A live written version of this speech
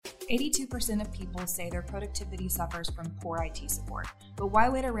82% of people say their productivity suffers from poor IT support, but why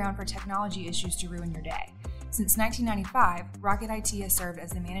wait around for technology issues to ruin your day? Since 1995, Rocket IT has served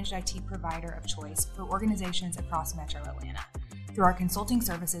as the managed IT provider of choice for organizations across Metro Atlanta. Through our consulting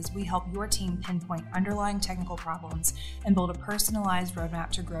services, we help your team pinpoint underlying technical problems and build a personalized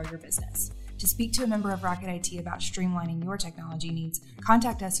roadmap to grow your business. To speak to a member of Rocket IT about streamlining your technology needs,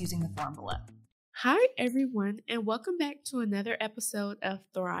 contact us using the form below. Hi, everyone, and welcome back to another episode of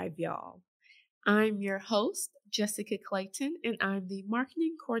Thrive, Y'all. I'm your host, Jessica Clayton, and I'm the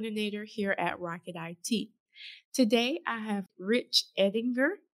marketing coordinator here at Rocket IT. Today, I have Rich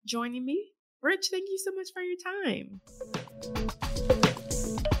Edinger joining me. Rich, thank you so much for your time.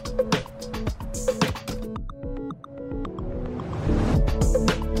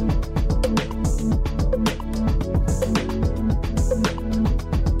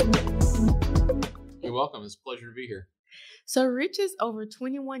 You're welcome. It's a pleasure to be here. So Rich has over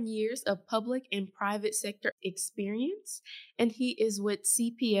 21 years of public and private sector experience, and he is with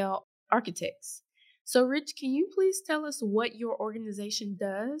CPL Architects. So Rich, can you please tell us what your organization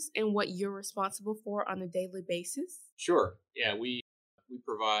does and what you're responsible for on a daily basis? Sure. Yeah, we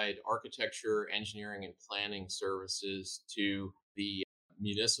provide architecture, engineering, and planning services to the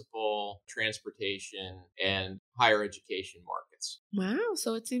municipal, transportation, and higher education markets. Wow.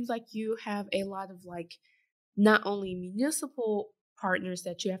 So it seems like you have a lot of not only municipal partners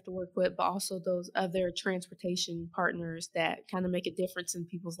that you have to work with, but also those other transportation partners that kind of make a difference in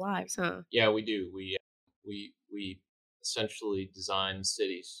people's lives, huh? Yeah, we do. We essentially design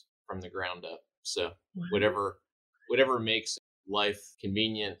cities from the ground up. So Wow. whatever makes life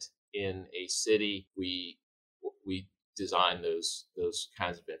convenient in a city, we design those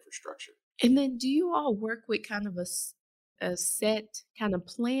kinds of infrastructure. And then do you all work with kind of a set kind of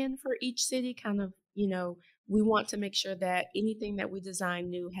plan for each city? Kind of, we want to make sure that anything that we design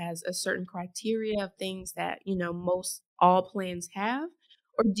new has a certain criteria of things that, most all plans have?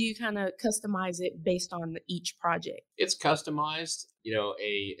 Or do you kind of customize it based on each project? It's customized.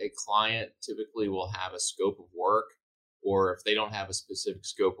 A client typically will have a scope of work, or if they don't have a specific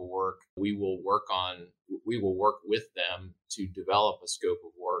scope of work, we will work with them to develop a scope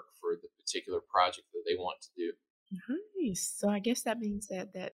of work for the particular project that they want to do. Nice. So I guess that means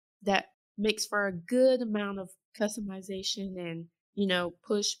that makes for a good amount of customization and,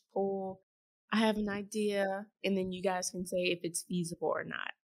 push, pull. I have an idea, and then you guys can say if it's feasible or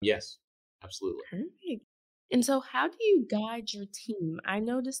not. Yes, absolutely. Perfect. And so how do you guide your team? I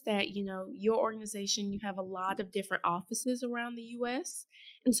noticed that, your organization, you have a lot of different offices around the U.S.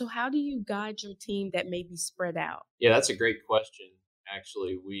 And so how do you guide your team that may be spread out? Yeah, that's a great question.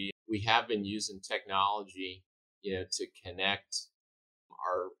 Actually, we have been using technology, to connect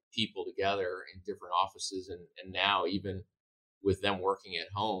our people together in different offices, and now even with them working at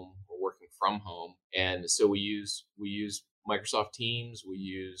home or working from home. And so we use Microsoft Teams. We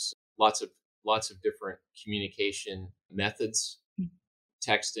use lots of different communication methods,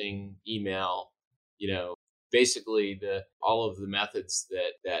 texting, email, basically all of the methods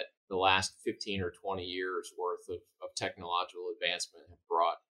that the last 15 or 20 years worth of technological advancement have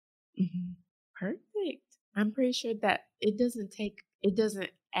brought. Mm-hmm. Perfect. I'm pretty sure that it doesn't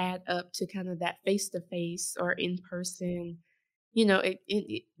add up to kind of that face-to-face or in-person.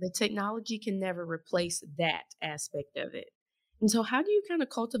 The technology can never replace that aspect of it. And so how do you kind of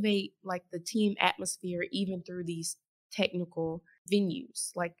cultivate the team atmosphere even through these technical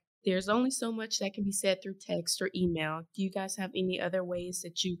venues? There's only so much that can be said through text or email. Do you guys have any other ways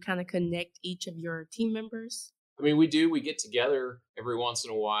that you kind of connect each of your team members? I mean, we do. We get together every once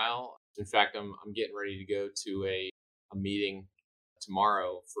in a while. In fact, I'm getting ready to go to a meeting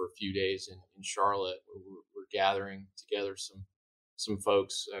tomorrow for a few days in Charlotte, where we're gathering together some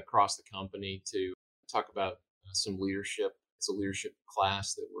folks across the company to talk about some leadership. It's a leadership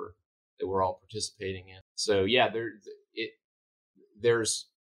class that we're all participating in. So yeah, there's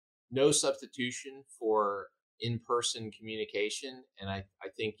no substitution for in-person communication, and I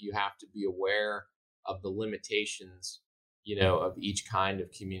think you have to be aware of the limitations, of each kind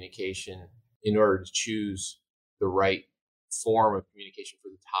of communication in order to choose the right form of communication for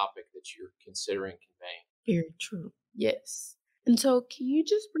the topic that you're considering conveying. Very true. Yes. And so can you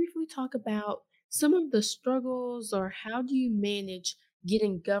just briefly talk about some of the struggles, or how do you manage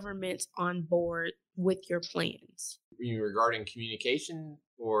getting governments on board with your plans? You mean regarding communication,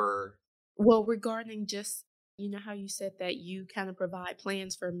 or? Well, regarding just, how you said that you kind of provide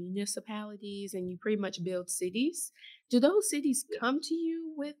plans for municipalities and you pretty much build cities. Do those cities come to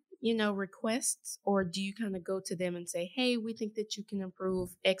you with, requests, or do you kind of go to them and say, hey, we think that you can improve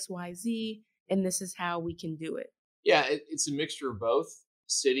X, Y, Z, and this is how we can do it? Yeah, it's a mixture of both.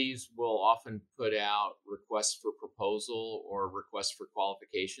 cities will often put out requests for proposal or requests for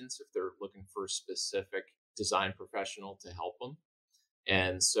qualifications if they're looking for a specific design professional to help them.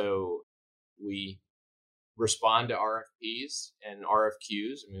 And so we respond to RFPs and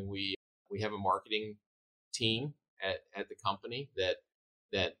RFQs. I mean, we have a marketing team at the company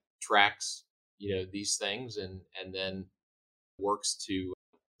that tracks, these things and then works to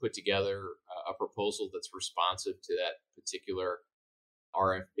put together a proposal that's responsive to that particular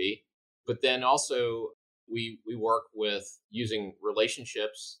RFP. But then also we work with using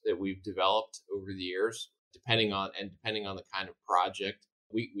relationships that we've developed over the years, depending on the kind of project.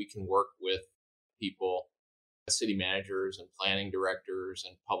 We can work with people, city managers and planning directors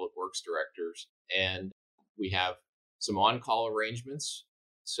and public works directors, and we have some on-call arrangements.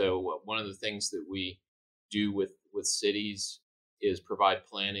 So one of the things that we do with cities is provide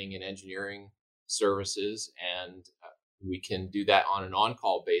planning and engineering services, and we can do that on an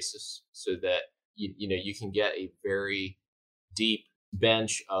on-call basis so that you can get a very deep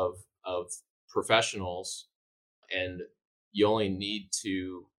bench of professionals, and you only need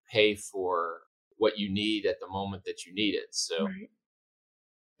to pay for what you need at the moment that you need it. So Right.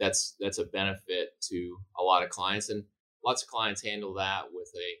 that's a benefit to a lot of clients, and lots of clients handle that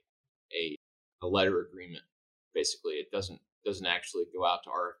with a letter agreement. Basically, it doesn't actually go out to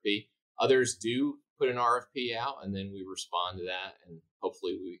RFP. Others do put an RFP out, and then we respond to that, and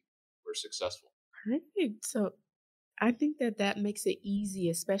hopefully we're successful. Perfect. So I think that makes it easy,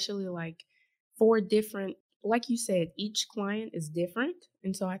 especially like for different, like you said, each client is different.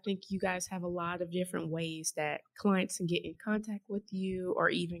 And so I think you guys have a lot of different ways that clients can get in contact with you or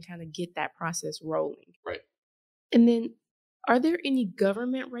even kind of get that process rolling. Right. And then, are there any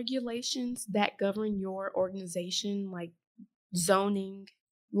government regulations that govern your organization, like zoning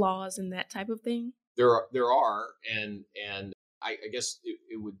laws and that type of thing? There are, and I guess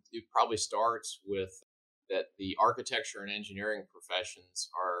it probably starts with that the architecture and engineering professions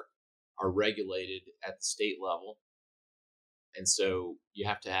are regulated at the state level, and so you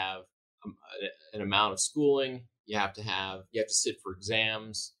have to have an amount of schooling. You have to sit for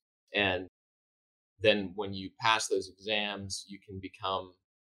exams, and then when you pass those exams, you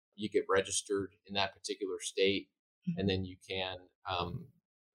get registered in that particular state, and then you can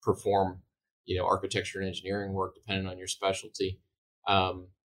perform, architecture and engineering work depending on your specialty. But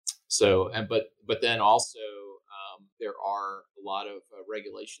then also there are a lot of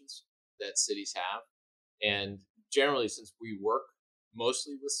regulations that cities have, and generally, since we work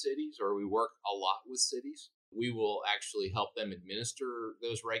mostly with cities, or we work a lot with cities, we will actually help them administer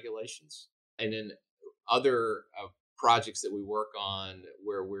those regulations. And then other projects that we work on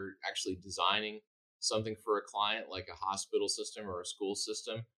where we're actually designing something for a client, like a hospital system or a school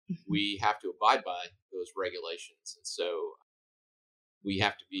system, we have to abide by those regulations. And so we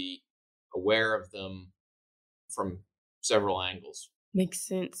have to be aware of them from several angles. Makes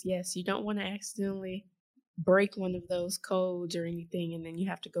sense. Yes, you don't want to accidentally break one of those codes or anything, and then you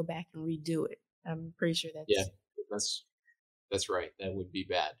have to go back and redo it. I'm pretty sure Yeah, that's that's right. That would be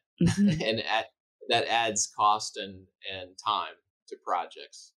bad. Mhm. And that adds cost and time to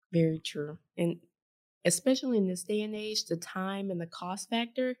projects. Very true. And especially in this day and age, the time and the cost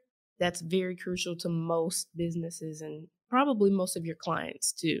factor, that's very crucial to most businesses and probably most of your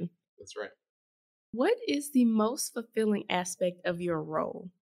clients too. That's right. What is the most fulfilling aspect of your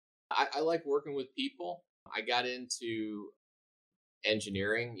role? I like working with people. I got into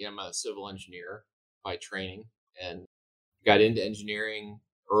engineering. I'm a civil engineer by training, and got into engineering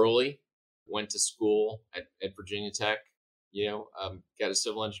early. Went to school at Virginia Tech. Got a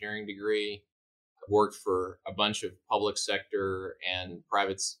civil engineering degree. Worked for a bunch of public sector and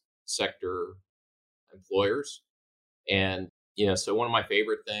private sector employers, and so one of my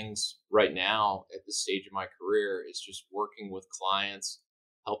favorite things right now at this stage of my career is just working with clients,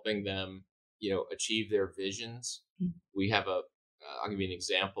 helping them, achieve their visions. Mm. We have I'll give you an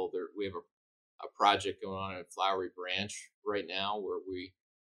example. We have a project going on at Flowery Branch right now where we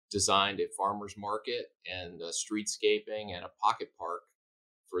designed a farmer's market and streetscaping and a pocket park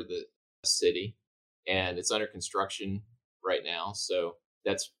for the city, and it's under construction right now. So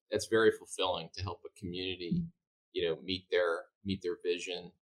that's very fulfilling to help a community, meet their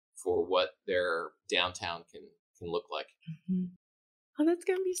vision for what their downtown can look like. Mhm. Oh, that's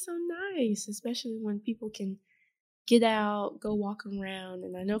gonna be so nice, especially when people can get out, go walk around.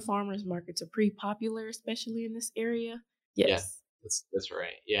 And I know farmers markets are pretty popular, especially in this area. Yeah, Yes. that's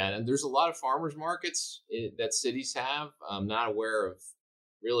right. Yeah, and there's a lot of farmers markets that cities have. I'm not aware of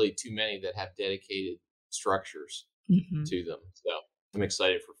really too many that have dedicated structures Hmm. to them. So I'm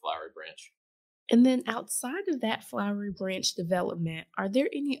excited for Flowery Branch. And then outside of that Flowery Branch development, are there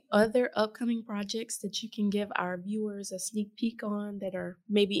any other upcoming projects that you can give our viewers a sneak peek on that are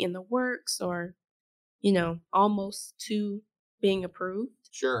maybe in the works or, almost to being approved?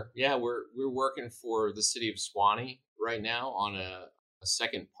 Sure. Yeah, we're working for the city of Swanee right now on a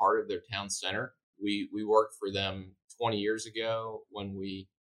second part of their town center. We worked for them 20 years ago when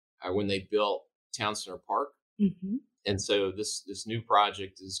they built Town Center Park, Hmm. and so this new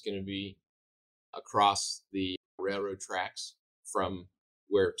project is going to be across the railroad tracks from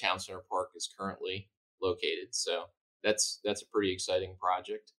where Town Center Park is currently located. So that's a pretty exciting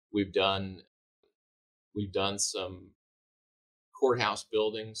project. We've done some courthouse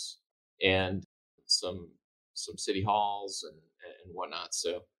buildings and some some city halls and whatnot.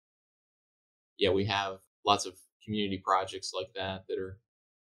 So yeah, we have lots of community projects like that are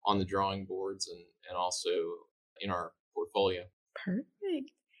on the drawing boards and also in our portfolio.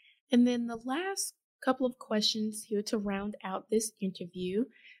 Perfect. And then the last couple of questions here to round out this interview.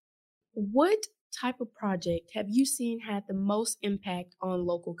 What type of project have you seen had the most impact on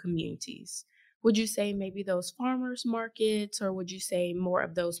local communities? Would you say maybe those farmers markets, or would you say more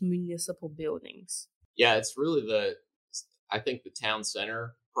of those municipal buildings? Yeah, it's really I think the town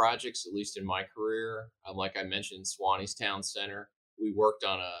center projects, at least in my career, like I mentioned, Swanee's Town Center. We worked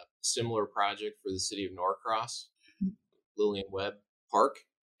on a similar project for the city of Norcross, Lillian Webb Park,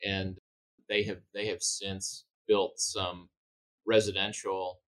 and they have since built some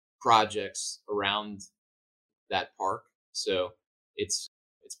residential projects around that park. So it's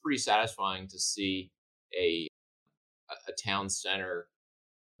pretty satisfying to see a a town center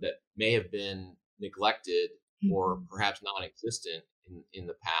that may have been neglected or Mhm. perhaps non-existent in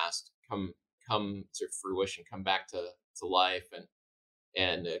the past come to fruition, come back to life,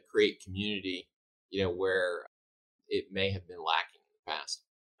 and create community, where it may have been lacking in the past.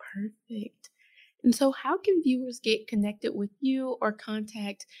 Perfect. And so, how can viewers get connected with you or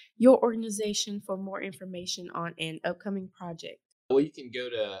contact your organization for more information on an upcoming project? Well, you can go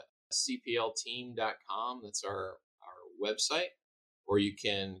to cplteam.com. That's our website, or you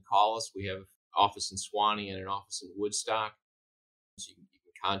can call us. We have an office in Swanee and an office in Woodstock. So you can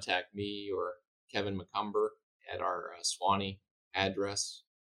contact me or Kevin McCumber at our Swanee address,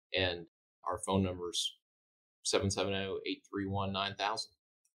 and our phone number is 770-831-9000.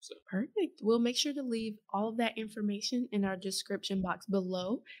 So, Perfect. We'll make sure to leave all of that information in our description box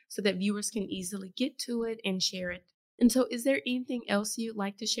below so that viewers can easily get to it and share it. And so, is there anything else you'd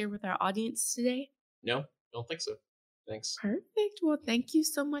like to share with our audience today? no, don't think so. Thanks. Perfect. Well, thank you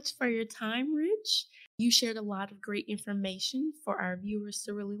so much for your time, Rich. You shared a lot of great information for our viewers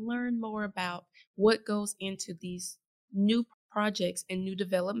to really learn more about what goes into these new projects and new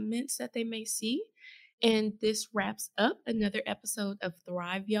developments that they may see. And this wraps up another episode of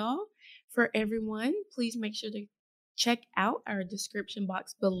Thrive, y'all. For everyone, please make sure to check out our description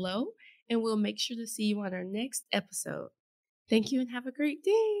box below, and we'll make sure to see you on our next episode. Thank you and have a great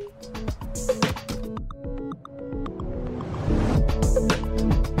day.